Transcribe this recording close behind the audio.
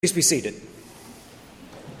Please be seated.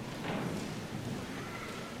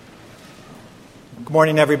 Good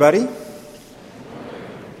morning, everybody.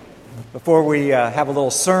 Before we have a little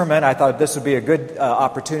sermon, I thought this would be a good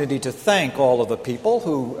opportunity to thank all of the people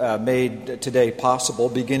who made today possible,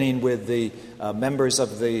 beginning with the members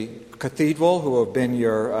of the cathedral who have been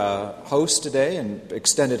your hosts today and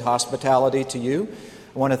extended hospitality to you.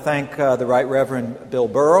 I want to thank the Right Reverend Bill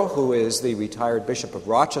Burrow, who is the retired Bishop of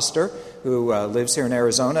Rochester, who lives here in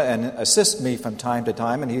Arizona and assists me from time to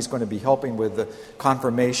time, and he's going to be helping with the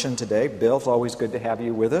confirmation today. Bill, it's always good to have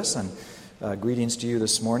you with us, and greetings to you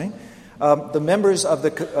this morning. The members of the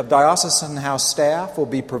Diocesan House staff will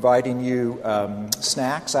be providing you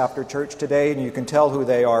snacks after church today, and you can tell who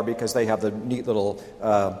they are because they have the neat little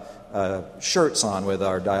shirts on with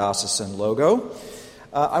our diocesan logo.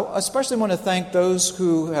 I especially want to thank those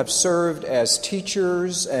who have served as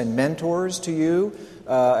teachers and mentors to you,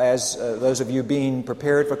 as those of you being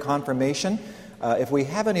prepared for confirmation. If we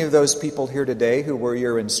have any of those people here today who were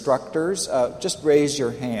your instructors, just raise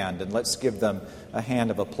your hand and let's give them a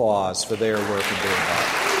hand of applause for their work in doing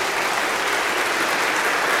that.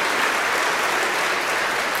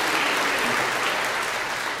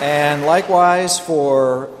 And likewise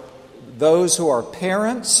for those who are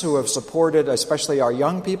parents who have supported especially our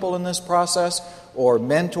young people in this process, or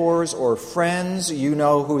mentors or friends, you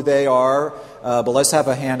know who they are, but let's have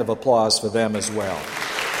a hand of applause for them as well.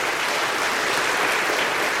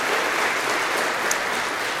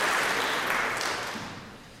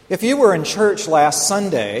 If you were in church last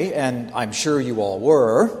Sunday, and I'm sure you all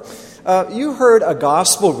were, you heard a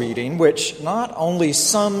gospel reading which not only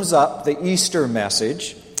sums up the Easter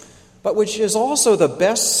message, but which is also the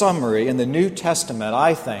best summary in the New Testament,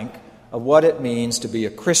 I think, of what it means to be a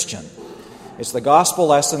Christian. It's the gospel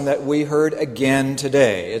lesson that we heard again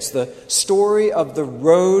today. It's the story of the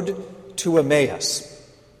road to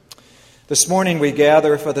Emmaus. This morning we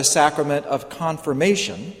gather for the sacrament of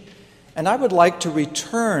confirmation, and I would like to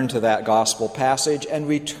return to that gospel passage and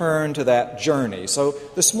return to that journey. So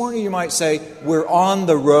this morning you might say, we're on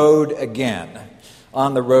the road again,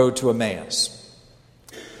 on the road to Emmaus.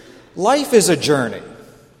 Life is a journey.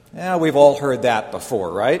 Yeah, we've all heard that before,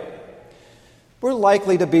 right? We're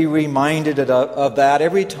likely to be reminded of that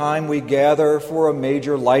every time we gather for a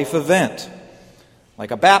major life event,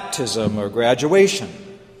 like a baptism or graduation,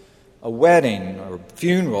 a wedding or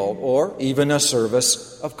funeral, or even a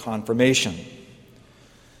service of confirmation.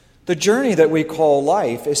 The journey that we call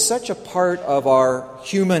life is such a part of our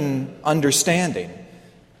human understanding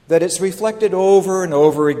that it's reflected over and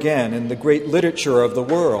over again in the great literature of the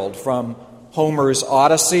world, from Homer's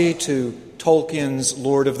Odyssey to Tolkien's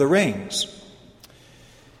Lord of the Rings.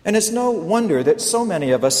 And it's no wonder that so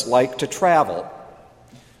many of us like to travel.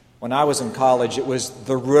 When I was in college, it was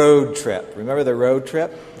the road trip. Remember the road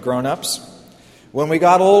trip, grown-ups? When we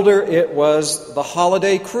got older, it was the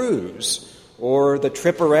holiday cruise, or the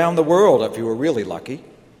trip around the world if you were really lucky.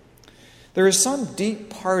 There is some deep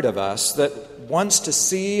part of us that wants to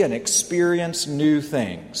see and experience new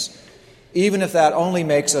things, even if that only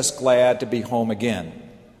makes us glad to be home again.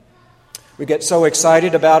 We get so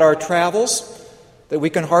excited about our travels that we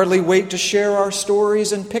can hardly wait to share our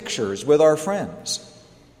stories and pictures with our friends.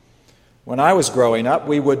 When I was growing up,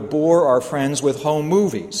 we would bore our friends with home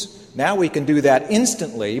movies. Now we can do that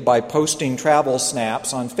instantly by posting travel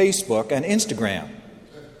snaps on Facebook and Instagram.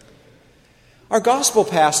 Our gospel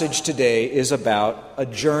passage today is about a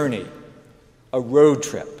journey, a road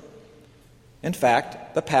trip. In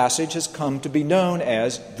fact, the passage has come to be known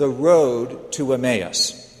as the road to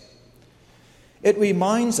Emmaus. It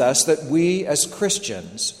reminds us that we as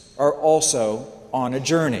Christians are also on a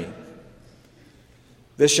journey.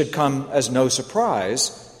 This should come as no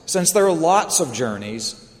surprise, since there are lots of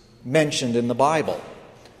journeys mentioned in the Bible.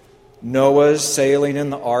 Noah's sailing in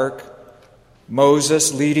the ark,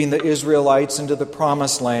 Moses leading the Israelites into the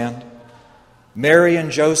promised land, Mary and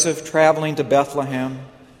Joseph traveling to Bethlehem,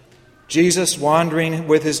 Jesus wandering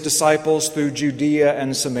with his disciples through Judea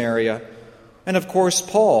and Samaria, and of course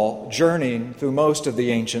Paul journeying through most of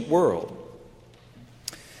the ancient world.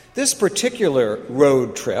 This particular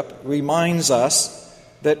road trip reminds us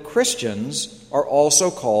that Christians are also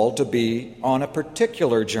called to be on a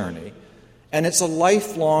particular journey, and it's a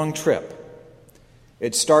lifelong trip.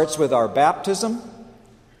 It starts with our baptism,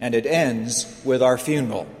 and it ends with our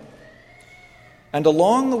funeral. And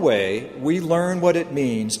along the way, we learn what it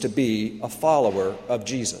means to be a follower of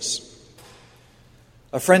Jesus.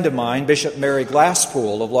 A friend of mine, Bishop Mary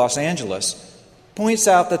Glasspool of Los Angeles, points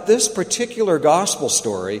out that this particular gospel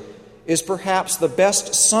story is perhaps the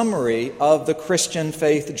best summary of the Christian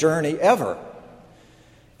faith journey ever.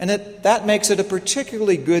 And that makes it a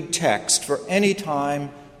particularly good text for any time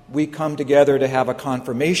we come together to have a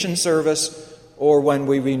confirmation service or when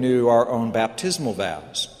we renew our own baptismal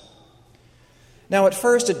vows. Now, at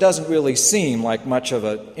first, it doesn't really seem like much of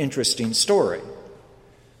an interesting story.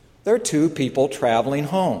 There are two people traveling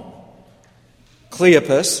home.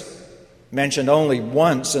 Cleopas, mentioned only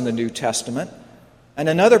once in the New Testament, and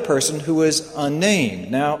another person who is unnamed.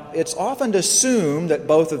 Now, it's often assumed that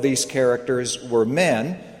both of these characters were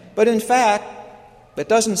men, but in fact, it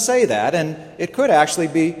doesn't say that, and it could actually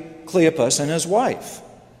be Cleopas and his wife.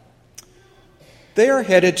 They are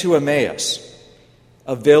headed to Emmaus,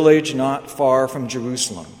 a village not far from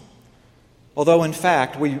Jerusalem. Although, in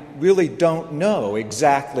fact, we really don't know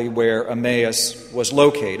exactly where Emmaus was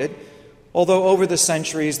located, although over the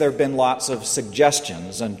centuries there have been lots of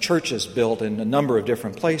suggestions and churches built in a number of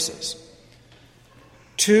different places.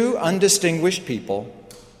 Two undistinguished people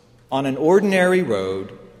on an ordinary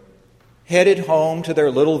road headed home to their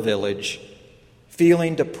little village,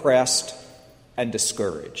 feeling depressed and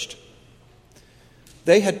discouraged.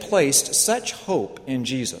 They had placed such hope in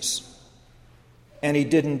Jesus, and he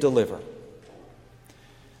didn't deliver.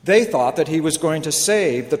 They thought that he was going to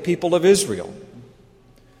save the people of Israel.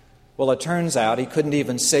 Well, it turns out he couldn't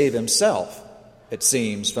even save himself, it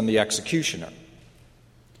seems, from the executioner.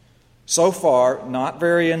 So far, not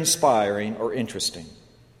very inspiring or interesting.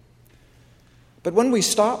 But when we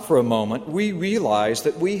stop for a moment, we realize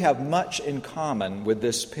that we have much in common with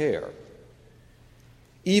this pair.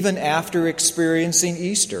 Even after experiencing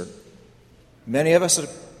Easter, many of us are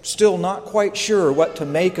still not quite sure what to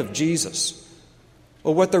make of Jesus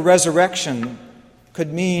or what the resurrection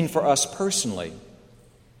could mean for us personally,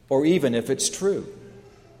 or even if it's true.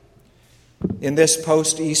 In this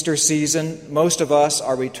post-Easter season, most of us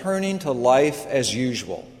are returning to life as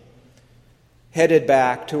usual, headed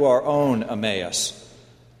back to our own Emmaus,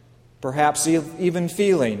 perhaps even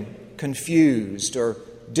feeling confused or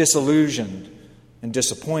disillusioned and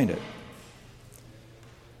disappointed.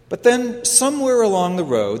 But then, somewhere along the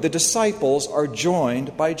road, the disciples are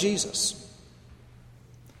joined by Jesus.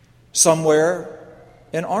 Somewhere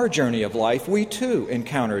in our journey of life, we too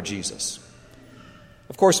encounter Jesus.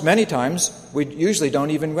 Of course, many times we usually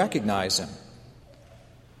don't even recognize him.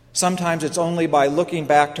 Sometimes it's only by looking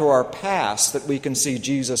back to our past that we can see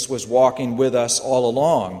Jesus was walking with us all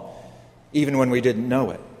along, even when we didn't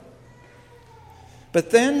know it.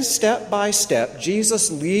 But then, step by step, Jesus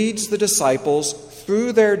leads the disciples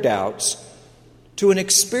through their doubts to an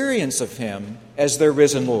experience of him as their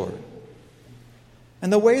risen Lord.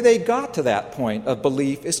 And the way they got to that point of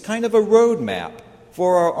belief is kind of a roadmap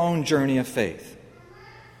for our own journey of faith.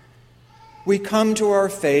 We come to our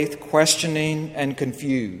faith questioning and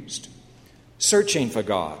confused, searching for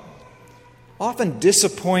God, often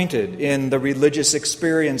disappointed in the religious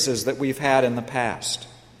experiences that we've had in the past.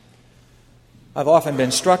 I've often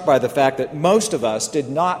been struck by the fact that most of us did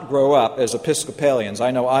not grow up as Episcopalians. I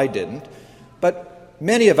know I didn't, but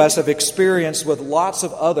many of us have experienced with lots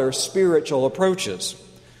of other spiritual approaches.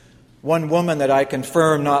 One woman that I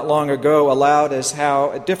confirmed not long ago allowed as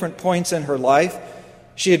how at different points in her life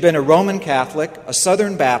she had been a Roman Catholic, a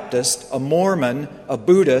Southern Baptist, a Mormon, a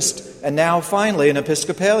Buddhist, and now finally an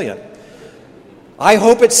Episcopalian. "I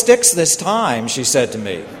hope it sticks this time," she said to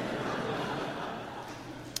me.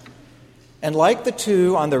 And like the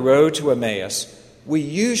two on the road to Emmaus, we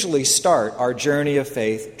usually start our journey of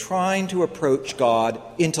faith trying to approach God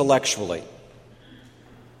intellectually.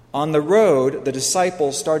 On the road, the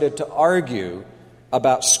disciples started to argue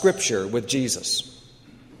about Scripture with Jesus.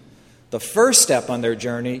 The first step on their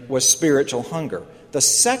journey was spiritual hunger. The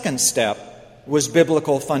second step was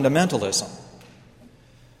biblical fundamentalism.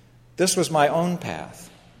 This was my own path.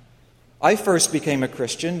 I first became a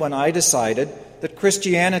Christian when I decided that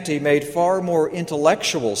Christianity made far more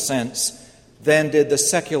intellectual sense than did the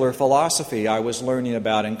secular philosophy I was learning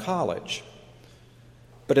about in college.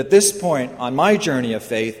 But at this point on my journey of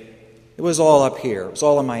faith, it was all up here. It was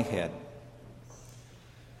all in my head.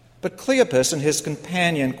 But Cleopas and his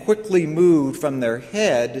companion quickly moved from their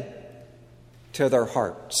head to their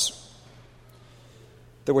hearts.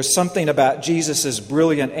 There was something about Jesus'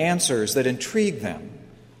 brilliant answers that intrigued them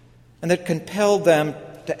and that compelled them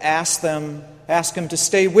to ask him to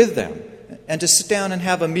stay with them and to sit down and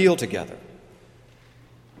have a meal together.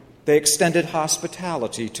 They extended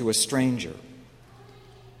hospitality to a stranger.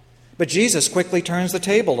 But Jesus quickly turns the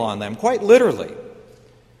table on them, quite literally.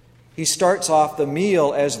 He starts off the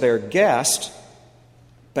meal as their guest,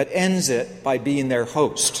 but ends it by being their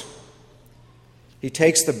host. He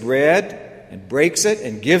takes the bread and breaks it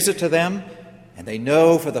and gives it to them, and they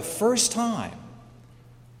know for the first time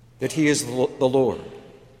that he is the Lord.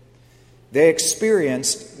 They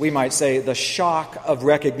experienced, we might say, the shock of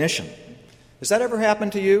recognition. Has that ever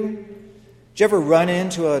happened to you? Did you ever run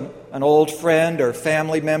into an old friend or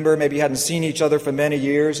family member, maybe you hadn't seen each other for many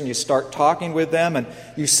years, and you start talking with them, and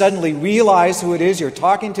you suddenly realize who it is you're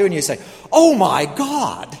talking to, and you say, "Oh my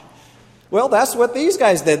God!" Well, that's what these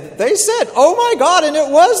guys did. They said, "Oh my God," and it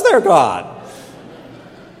was their God.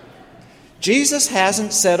 Jesus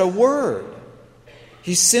hasn't said a word.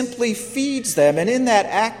 He simply feeds them, and in that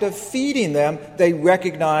act of feeding them, they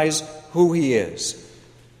recognize who he is.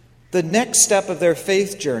 The next step of their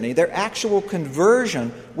faith journey, their actual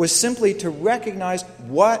conversion, was simply to recognize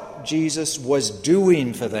what Jesus was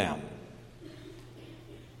doing for them.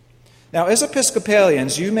 Now, as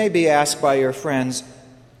Episcopalians, you may be asked by your friends,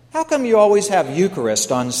 "How come you always have Eucharist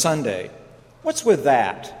on Sunday? What's with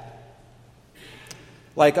that?"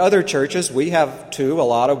 Like other churches, we have, too, a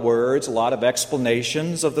lot of words, a lot of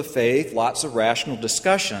explanations of the faith, lots of rational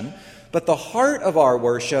discussion, but the heart of our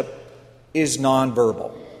worship is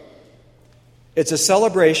nonverbal. It's a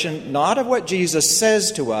celebration not of what Jesus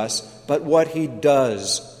says to us, but what he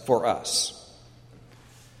does for us.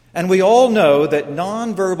 And we all know that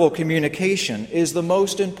nonverbal communication is the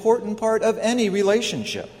most important part of any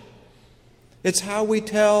relationship. It's how we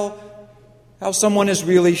tell how someone is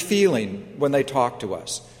really feeling when they talk to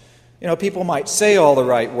us. You know, people might say all the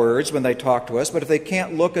right words when they talk to us, but if they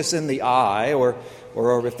can't look us in the eye, or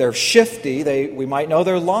if they're shifty, we might know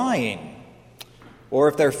they're lying. Or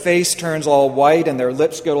if their face turns all white and their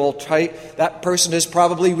lips get all tight, that person is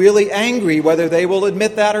probably really angry, whether they will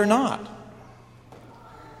admit that or not.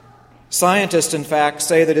 Scientists, in fact,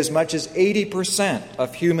 say that as much as 80%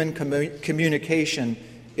 of human communication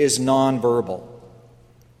is nonverbal.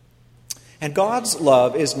 And God's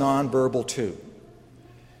love is nonverbal too.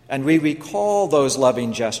 And we recall those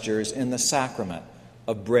loving gestures in the sacrament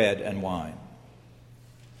of bread and wine.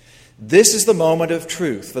 This is the moment of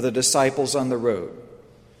truth for the disciples on the road.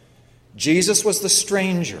 Jesus was the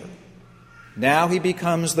stranger. Now he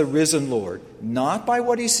becomes the risen Lord, not by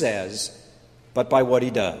what he says, but by what he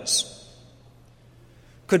does.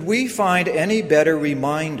 Could we find any better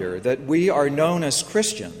reminder that we are known as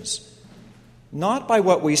Christians, not by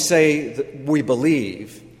what we say that we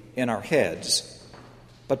believe in our heads,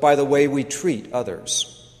 but by the way we treat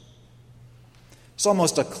others? It's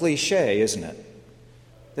almost a cliche, isn't it?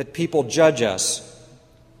 That people judge us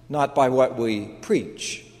not by what we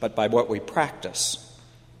preach, but by what we practice.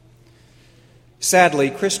 Sadly,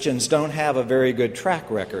 Christians don't have a very good track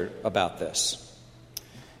record about this.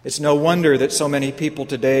 It's no wonder that so many people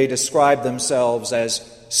today describe themselves as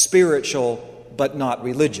spiritual but not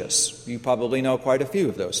religious. You probably know quite a few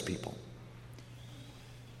of those people.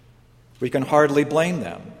 We can hardly blame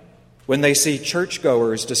them when they see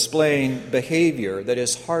churchgoers displaying behavior that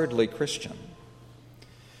is hardly Christian.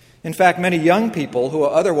 In fact, many young people who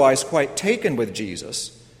are otherwise quite taken with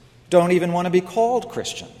Jesus don't even want to be called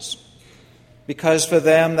Christians, because for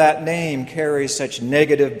them that name carries such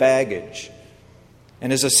negative baggage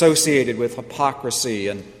and is associated with hypocrisy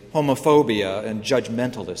and homophobia and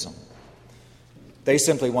judgmentalism. They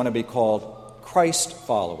simply want to be called Christ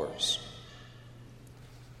followers.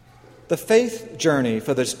 The faith journey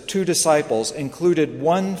for the two disciples included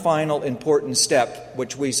one final important step,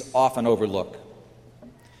 which we often overlook.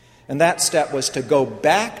 And that step was to go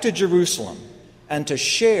back to Jerusalem and to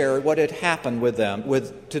share what had happened with them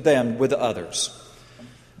with others.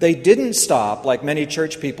 They didn't stop, like many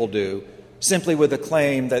church people do, simply with the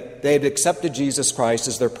claim that they had accepted Jesus Christ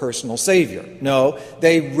as their personal Savior. No,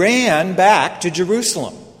 they ran back to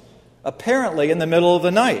Jerusalem, apparently in the middle of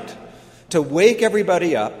the night, to wake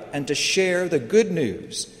everybody up and to share the good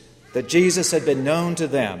news that Jesus had been known to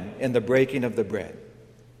them in the breaking of the bread.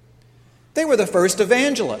 They were the first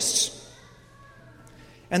evangelists.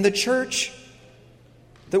 And the church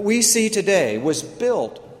that we see today was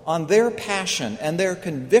built on their passion and their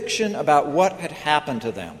conviction about what had happened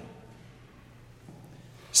to them.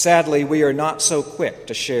 Sadly, we are not so quick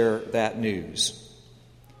to share that news.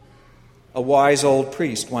 A wise old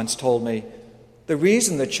priest once told me, the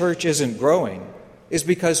reason the church isn't growing is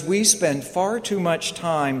because we spend far too much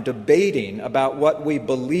time debating about what we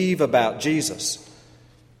believe about Jesus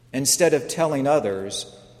instead of telling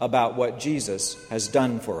others about what Jesus has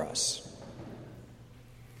done for us.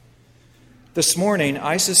 This morning,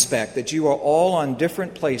 I suspect that you are all on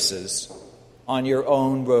different places on your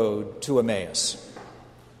own road to Emmaus.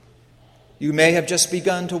 You may have just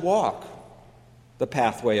begun to walk the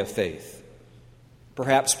pathway of faith,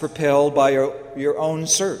 perhaps propelled by your own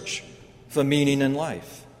search for meaning in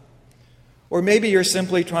life. Or maybe you're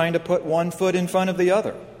simply trying to put one foot in front of the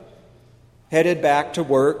other, headed back to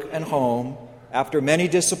work and home after many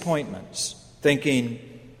disappointments, thinking,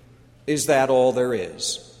 is that all there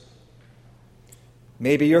is?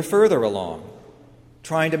 Maybe you're further along,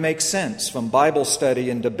 trying to make sense from Bible study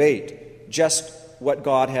and debate just what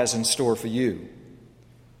God has in store for you.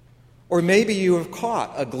 Or maybe you have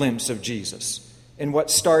caught a glimpse of Jesus in what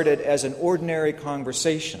started as an ordinary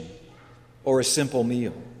conversation or a simple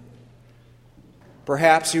meal.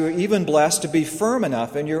 Perhaps you are even blessed to be firm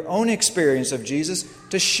enough in your own experience of Jesus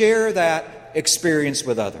to share that experience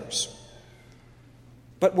with others.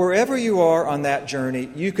 But wherever you are on that journey,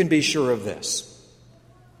 you can be sure of this,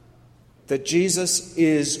 that Jesus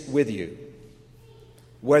is with you,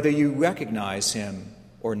 whether you recognize him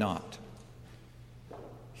or not.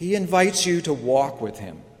 He invites you to walk with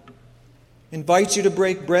him, invites you to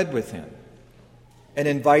break bread with him, and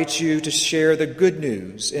invites you to share the good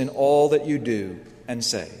news in all that you do and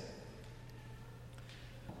say.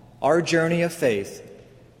 Our journey of faith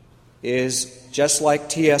is just like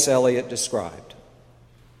T.S. Eliot described.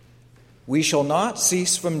 We shall not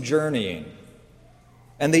cease from journeying,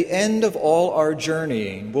 and the end of all our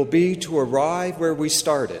journeying will be to arrive where we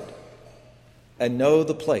started and know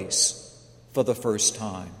the place for the first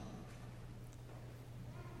time.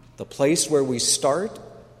 The place where we start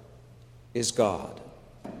is God,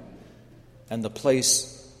 and the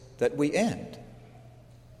place that we end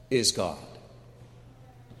is God.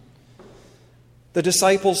 The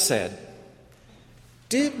disciples said,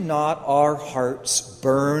 "Did not our hearts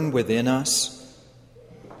burn within us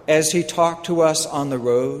as he talked to us on the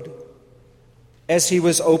road, as he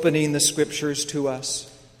was opening the Scriptures to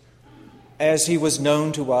us, as he was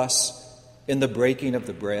known to us in the breaking of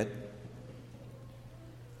the bread?"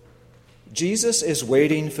 Jesus is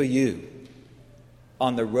waiting for you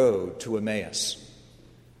on the road to Emmaus,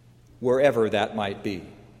 wherever that might be.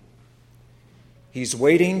 He's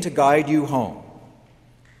waiting to guide you home.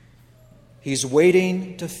 He's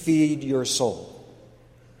waiting to feed your soul.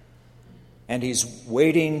 And he's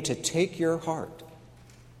waiting to take your heart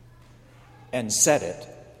and set it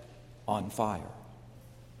on fire.